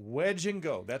 Yep. Wedge and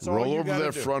go. That's all Roll you over got to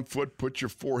that do. front foot, put your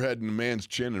forehead in the man's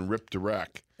chin, and rip the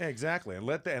rack. Exactly, and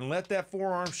let that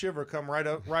forearm shiver come right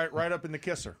up in the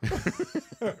kisser.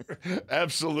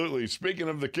 Absolutely. Speaking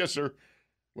of the kisser,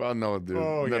 well, no, dude.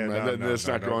 That's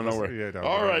not going nowhere. Yeah,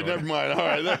 All right, never mind. All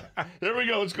right, here we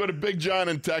go. Let's go to Big John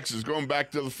in Texas. Going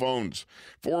back to the phones.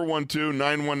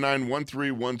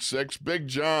 412-919-1316. Big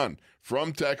John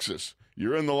from Texas.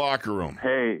 You're in the locker room.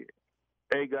 Hey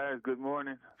guys. Good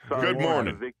morning. Sorry Good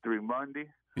morning. It's not a Victory Monday.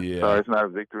 Yeah. Sorry, it's not a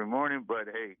victory morning, but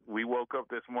hey, we woke up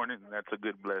this morning, and that's a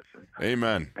good blessing.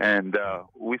 Amen. And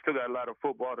we still got a lot of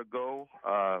football to go.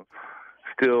 I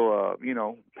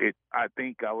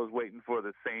think I was waiting for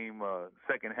the same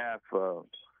second half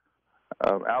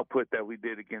output that we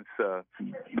did against the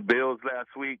Bills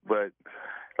last week. But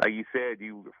like you said,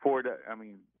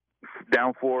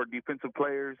 down 4 defensive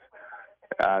players,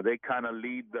 they kind of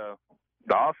lead the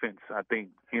offense. I think,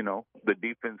 the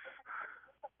defense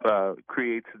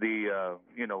creates the,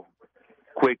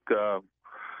 quick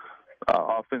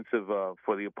offensive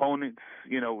for the opponents.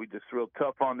 We just real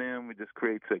tough on them. We just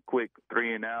creates a quick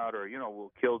 3 and out, or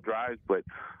we'll kill drives. But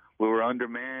we were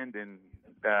undermanned, and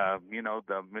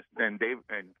Dave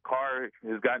and Carr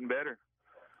has gotten better.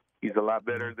 He's a lot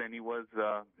better than he was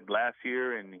last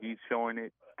year, and he's showing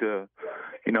it to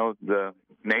the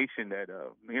nation that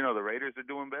the Raiders are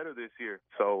doing better this year.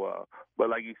 So, but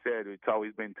like you said, it's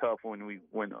always been tough when the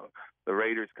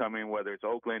Raiders come in, whether it's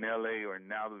Oakland, LA, or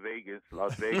now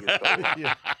Las Vegas.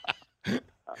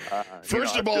 So,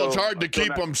 First of all, it's hard to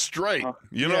keep them straight.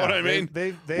 You know what I mean?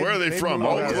 Where are they from?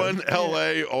 Oakland,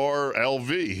 LA, or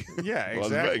LV? Yeah, exactly. Las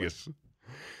Vegas.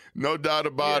 No doubt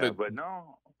about it. But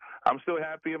no, I'm still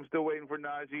happy. I'm still waiting for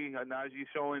Najee. Najee's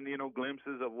showing,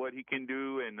 glimpses of what he can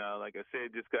do. And like I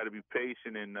said, just got to be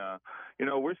patient. And,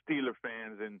 we're Steeler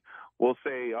fans, and we'll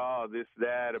say, this,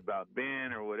 that about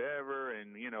Ben or whatever.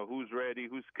 And, who's ready,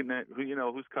 who's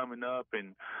coming up.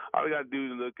 And all we got to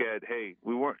do is look at, hey,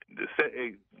 the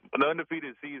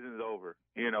undefeated season's over.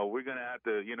 We're going to have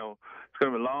to, it's going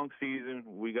to be a long season.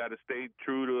 We got to stay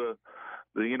true to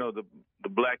the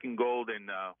black and gold,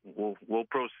 and we'll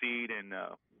proceed, and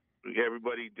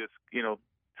everybody just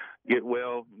get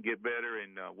well, get better,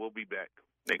 and we'll be back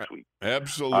next week.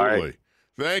 Absolutely. Right.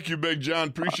 Thank you, Big John.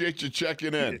 Appreciate you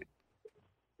checking in.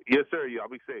 Yes, sir. Y'all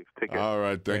be safe. Take care. All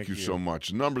right. Thank you so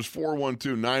much. Numbers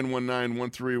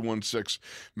 412-919-1316.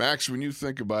 Max, when you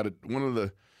think about it, one of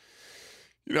the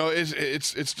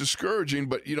it's discouraging,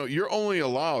 but you're only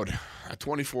allowed a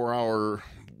 24-hour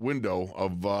window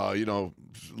of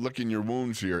licking your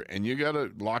wounds here, and you got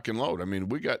to lock and load. I mean,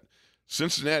 we got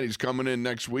Cincinnati's coming in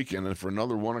next weekend and for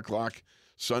another 1:00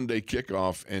 Sunday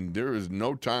kickoff, and there is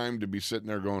no time to be sitting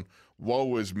there going,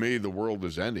 woe is me, the world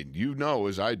is ending.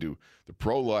 As I do, the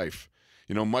pro-life.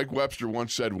 Mike Webster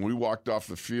once said when we walked off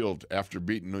the field after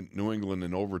beating New England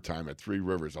in overtime at Three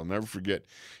Rivers, I'll never forget,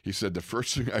 he said, the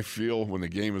first thing I feel when the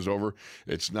game is over,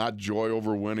 it's not joy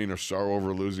over winning or sorrow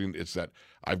over losing. It's that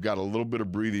I've got a little bit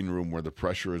of breathing room where the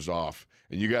pressure is off.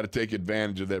 And you got to take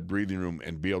advantage of that breathing room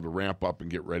and be able to ramp up and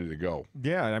get ready to go.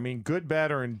 Yeah, I mean, good,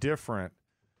 bad, or indifferent,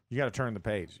 you got to turn the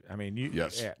page. I mean,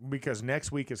 yes, because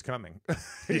next week is coming.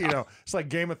 It's like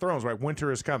Game of Thrones, right?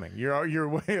 Winter is coming. Your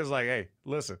way is like, hey,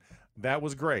 listen, that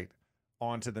was great.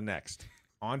 On to the next.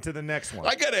 On to the next one.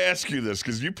 I got to ask you this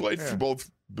because you played for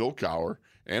both Bill Cowher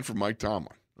and for Mike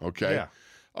Tomlin. Okay. Yeah.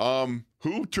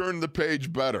 Who turned the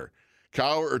page better,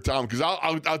 Cowher or Tomlin? Because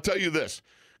I'll tell you this.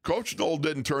 Coach Knoll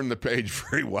didn't turn the page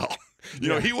very well. You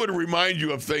know, he would remind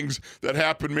you of things that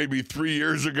happened maybe 3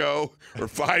 years ago or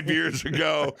 5 years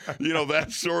ago, you know,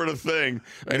 that sort of thing.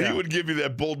 And he would give you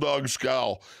that bulldog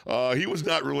scowl. He was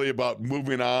not really about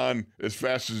moving on as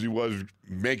fast as he was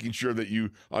making sure that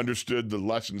you understood the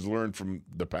lessons learned from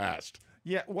the past.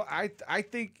 Yeah, well, I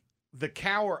think the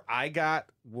Cowher I got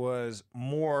was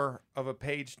more of a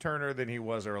page turner than he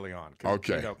was early on.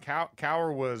 Okay. You know,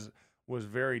 Cowher was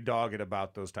very dogged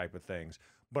about those type of things.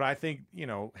 But I think, you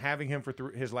know, having him for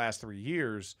his last 3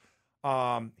 years,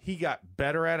 he got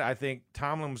better at it. I think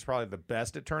Tomlin was probably the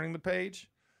best at turning the page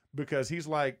because he's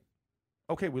like,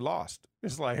 okay, we lost.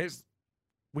 It's like,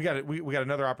 we got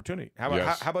another opportunity. How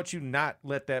about you not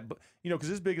let that, you know, because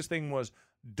his biggest thing was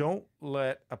don't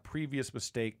let a previous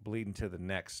mistake bleed into the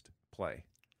next play.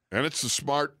 And it's a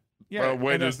smart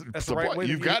way to that's the right way.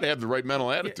 You've got to have the right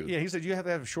mental attitude. Yeah, he said you have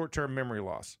to have short-term memory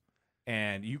loss.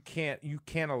 And you can't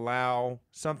allow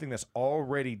something that's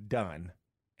already done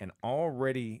and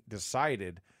already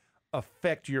decided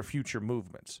affect your future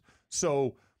movements.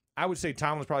 So I would say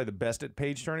Tomlin's probably the best at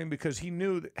page turning because he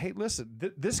knew that, hey,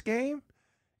 listen, this game,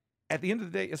 at the end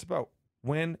of the day, it's about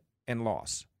win and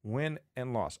loss. Win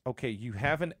and loss. Okay, you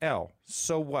have an L.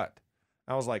 So what?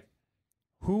 I was like,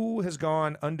 who has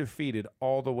gone undefeated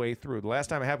all the way through? The last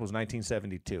time it happened was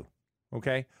 1972.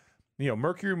 Okay? You know,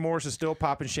 Mercury Morris is still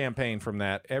popping champagne from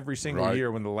that every single year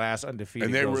when the last undefeated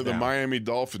and they goes were the down. Miami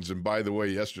Dolphins. And by the way,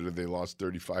 yesterday they lost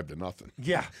 35-0.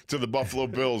 Yeah. To the Buffalo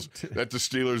Bills that the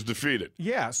Steelers defeated.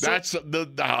 Yeah. So that's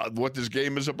what this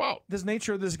game is about. This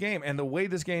nature of this game and the way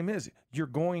this game is, you're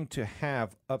going to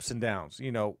have ups and downs.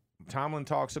 You know, Tomlin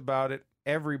talks about it.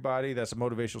 Everybody that's a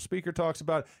motivational speaker talks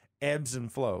about it. Ebbs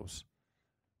and flows.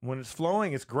 When it's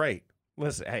flowing, it's great.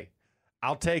 Listen, hey,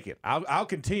 I'll take it. I'll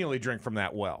continually drink from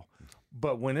that well.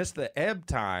 But when it's the ebb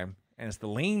time and it's the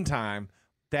lean time,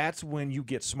 that's when you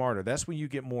get smarter. That's when you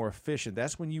get more efficient.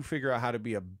 That's when you figure out how to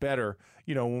be a better,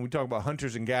 you know, when we talk about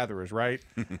hunters and gatherers, right?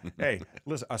 Hey,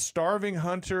 listen, a starving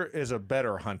hunter is a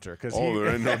better hunter.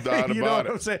 There ain't no doubt you know about what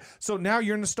it. I'm saying? So now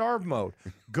you're in the starve mode.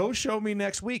 Go show me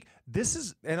next week. This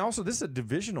is a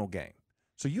divisional game.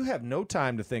 So you have no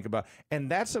time to think about.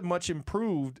 And that's a much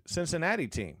improved Cincinnati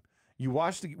team. You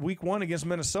watched week 1 against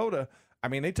Minnesota. I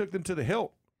mean, they took them to the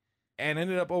hilt. And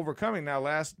ended up overcoming.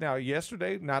 Now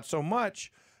yesterday, not so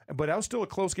much, but that was still a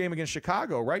close game against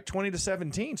Chicago, right?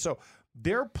 20-17. So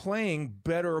they're playing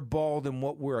better ball than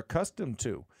what we're accustomed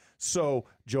to. So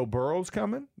Joe Burrow's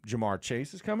coming, Jamar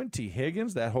Chase is coming, T.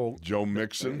 Higgins, that whole Joe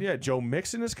Mixon. Yeah, Joe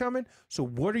Mixon is coming. So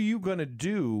what are you going to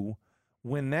do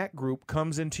when that group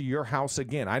comes into your house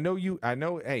again? I know,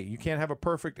 hey, you can't have a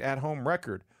perfect at-home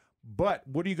record, but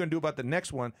what are you going to do about the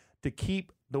next one to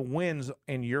keep the wins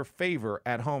in your favor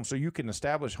at home so you can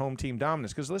establish home team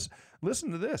dominance? Because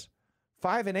listen to this,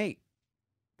 5-8.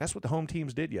 That's what the home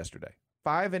teams did yesterday.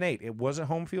 5-8. It wasn't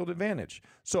home field advantage.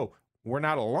 So we're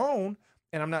not alone,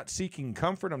 and I'm not seeking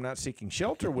comfort. I'm not seeking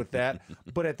shelter with that.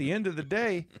 But at the end of the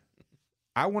day,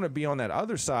 I want to be on that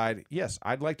other side. Yes,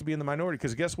 I'd like to be in the minority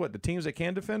because guess what? The teams that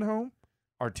can defend home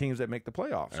are teams that make the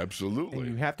playoffs. Absolutely. And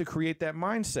you have to create that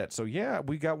mindset. So, yeah,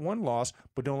 we got one loss,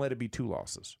 but don't let it be 2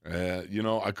 losses. You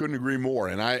know, I couldn't agree more.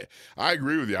 And I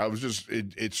agree with you. I was just,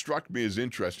 it struck me as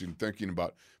interesting thinking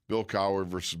about Bill Cowher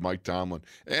versus Mike Tomlin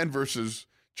and versus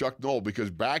Chuck Knoll,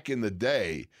 because back in the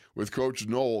day with Coach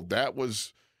Knoll, that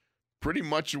was pretty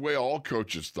much the way all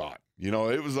coaches thought. You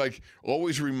know, it was like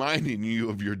always reminding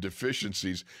you of your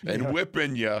deficiencies and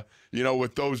whipping you, you know,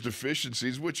 with those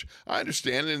deficiencies, which I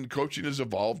understand, and coaching has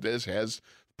evolved as has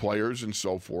players and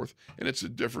so forth, and it's a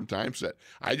different time set.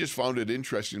 I just found it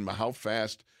interesting how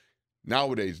fast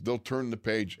nowadays they'll turn the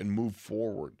page and move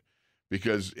forward,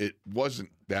 because it wasn't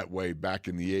that way back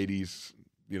in the 80s,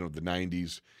 you know, the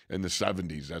 90s and the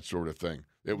 70s, that sort of thing.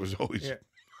 It was always... Yeah.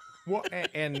 Well,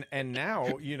 and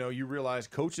now, you know, you realize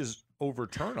coaches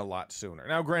overturn a lot sooner.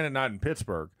 Now, granted, not in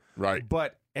Pittsburgh, right?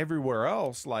 But everywhere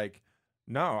else, like,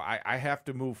 no, I have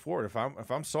to move forward.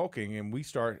 If I'm sulking and we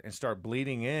start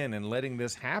bleeding in and letting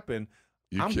this happen,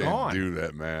 I'm gone. You can't do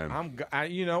that, man.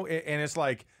 You know, and it's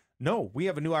like, no, we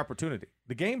have a new opportunity.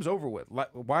 The game's over with. Like,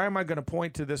 why am I going to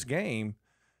point to this game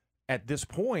at this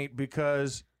point?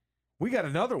 Because we got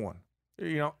another one,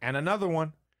 you know, and another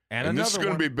one. And this is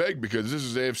going to be big because this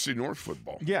is AFC North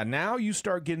football. Yeah, now you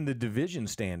start getting the division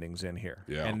standings in here.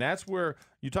 Yeah. And that's where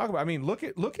you talk about, I mean, look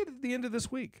at the end of this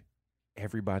week.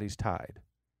 Everybody's tied.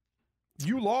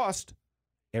 You lost,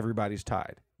 everybody's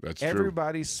tied. That's true.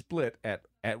 Everybody's split at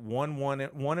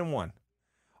 1-1.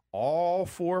 All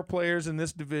 4 players in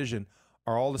this division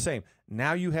are all the same.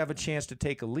 Now you have a chance to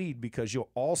take a lead because you'll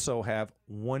also have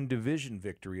one division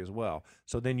victory as well.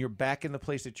 So then you're back in the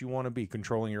place that you want to be,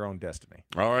 controlling your own destiny.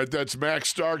 All right, that's Max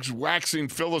Starks waxing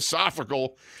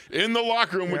philosophical in the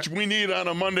locker room, which we need on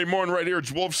a Monday morning right here.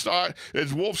 It's Wolf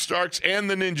Starks and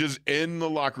the Ninjas in the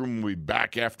locker room. We'll be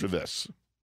back after this.